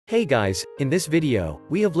Hey guys, in this video,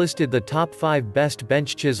 we have listed the top 5 best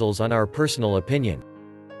bench chisels on our personal opinion.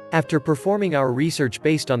 After performing our research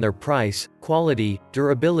based on their price, quality,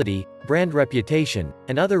 durability, brand reputation,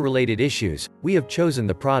 and other related issues, we have chosen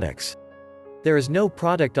the products. There is no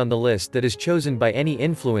product on the list that is chosen by any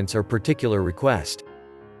influence or particular request.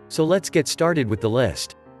 So let's get started with the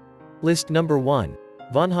list. List number 1.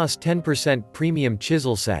 VonHaus 10% Premium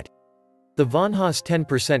Chisel Set. The VonHaus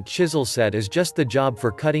 10% Chisel Set is just the job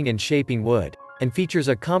for cutting and shaping wood, and features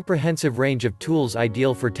a comprehensive range of tools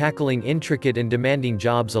ideal for tackling intricate and demanding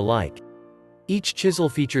jobs alike. Each chisel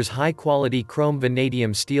features high-quality chrome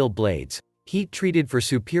vanadium steel blades, heat-treated for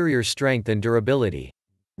superior strength and durability.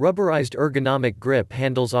 Rubberized ergonomic grip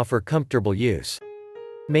handles offer comfortable use.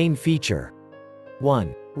 Main feature.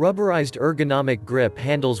 1. Rubberized ergonomic grip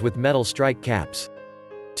handles with metal strike caps.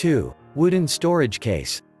 2. Wooden storage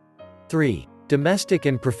case. 3. Domestic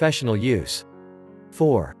and professional use.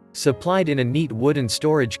 4. Supplied in a neat wooden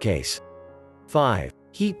storage case. 5.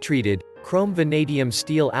 Heat-treated, chrome vanadium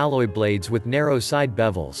steel alloy blades with narrow side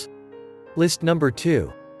bevels. List number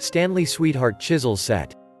 2. STANLEY Sweetheart Chisel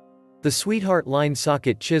Set. The Sweetheart line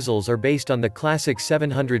socket chisels are based on the classic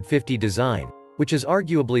 750 design, which is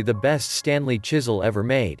arguably the best STANLEY chisel ever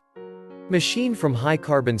made. Machined from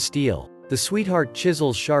high-carbon steel, the Sweetheart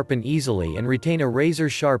chisels sharpen easily and retain a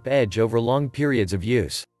razor-sharp edge over long periods of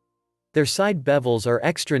use. Their side bevels are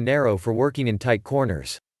extra narrow for working in tight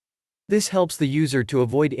corners. This helps the user to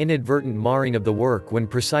avoid inadvertent marring of the work when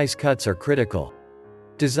precise cuts are critical.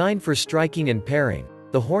 Designed for striking and paring,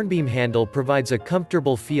 the hornbeam handle provides a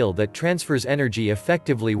comfortable feel that transfers energy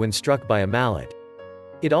effectively when struck by a mallet.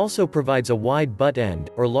 It also provides a wide butt end,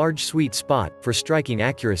 or large sweet spot, for striking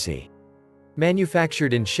accuracy.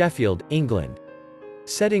 Manufactured in Sheffield, England.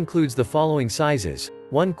 Set includes the following sizes: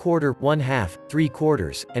 1/4, 1/2,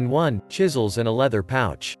 3/4, and 1 chisels and a leather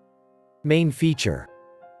pouch. Main feature.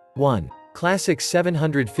 1. Classic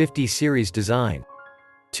 750 series design.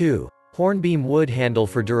 2. Hornbeam wood handle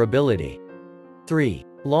for durability. 3.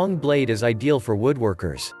 Long blade is ideal for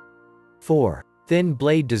woodworkers. 4. Thin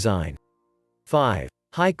blade design. 5.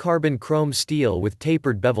 High carbon chrome steel with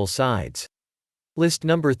tapered bevel sides. List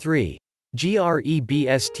number 3.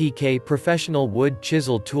 GREBSTK Professional Wood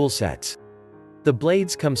Chisel Tool Sets. The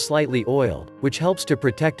blades come slightly oiled, which helps to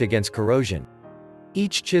protect against corrosion.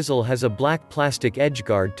 Each chisel has a black plastic edge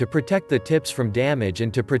guard to protect the tips from damage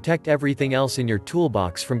and to protect everything else in your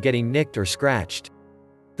toolbox from getting nicked or scratched.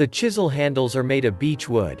 The chisel handles are made of beech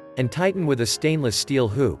wood, and tighten with a stainless steel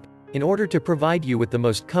hoop, in order to provide you with the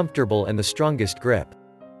most comfortable and the strongest grip.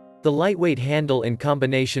 The lightweight handle in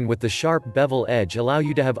combination with the sharp bevel edge allow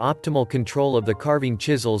you to have optimal control of the carving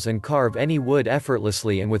chisels and carve any wood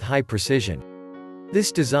effortlessly and with high precision.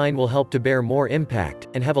 This design will help to bear more impact,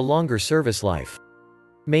 and have a longer service life.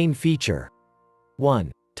 Main feature.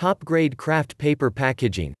 1. Top-grade craft paper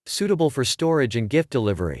packaging, suitable for storage and gift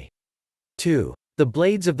delivery. 2. The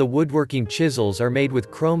blades of the woodworking chisels are made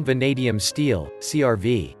with chrome vanadium steel,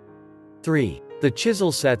 CRV. 3. The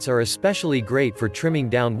chisel sets are especially great for trimming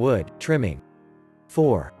down wood, trimming.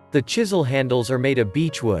 4. The chisel handles are made of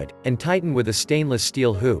beech wood, and tighten with a stainless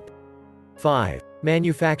steel hoop. 5.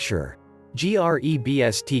 Manufacturer.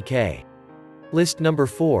 GREBSTK. List number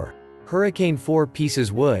 4. Hurricane 4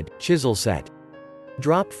 Pieces Wood Chisel Set.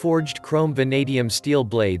 Drop-forged chrome vanadium steel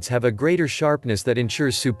blades have a greater sharpness that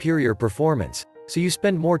ensures superior performance, so you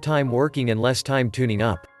spend more time working and less time tuning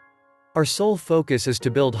up. Our sole focus is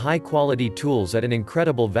to build high-quality tools at an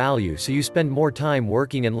incredible value, so you spend more time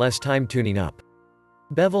working and less time tuning up.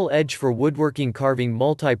 Bevel edge for woodworking carving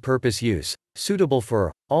multi-purpose use, suitable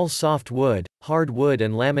for all soft wood, hard wood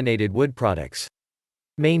and laminated wood products.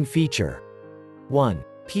 Main feature. 1.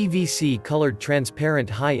 PVC colored transparent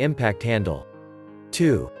high-impact handle.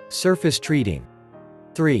 2. Surface treating.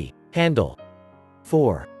 3. Handle.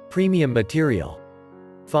 4. Premium material.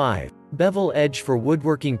 5. Bevel edge for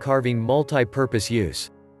woodworking carving multi-purpose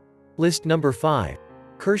use. List number 5.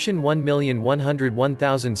 Kirschen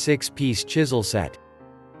 1,101,000 6-piece Chisel Set.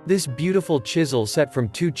 This beautiful chisel set from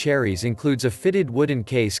 2 cherries includes a fitted wooden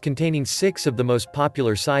case containing 6 of the most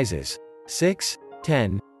popular sizes: 6,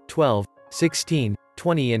 10, 12, 16,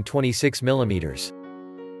 20 and 26 mm.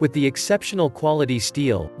 With the exceptional quality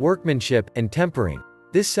steel, workmanship, and tempering,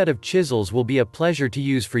 this set of chisels will be a pleasure to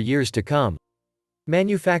use for years to come.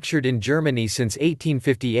 Manufactured in Germany since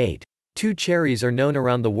 1858, 2 cherries are known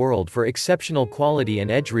around the world for exceptional quality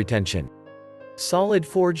and edge retention. Solid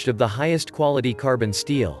forged of the highest quality carbon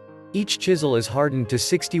steel, each chisel is hardened to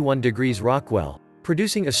 61 degrees Rockwell,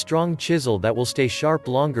 producing a strong chisel that will stay sharp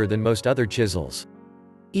longer than most other chisels.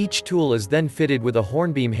 Each tool is then fitted with a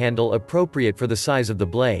hornbeam handle appropriate for the size of the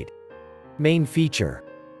blade. Main feature.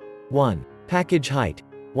 1. Package height.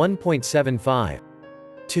 1.75.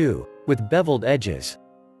 2. With beveled edges.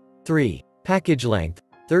 3. Package length.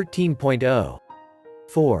 13.0.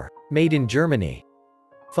 4. Made in Germany.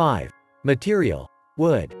 5. Material.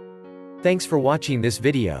 Wood. Thanks for watching this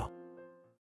video.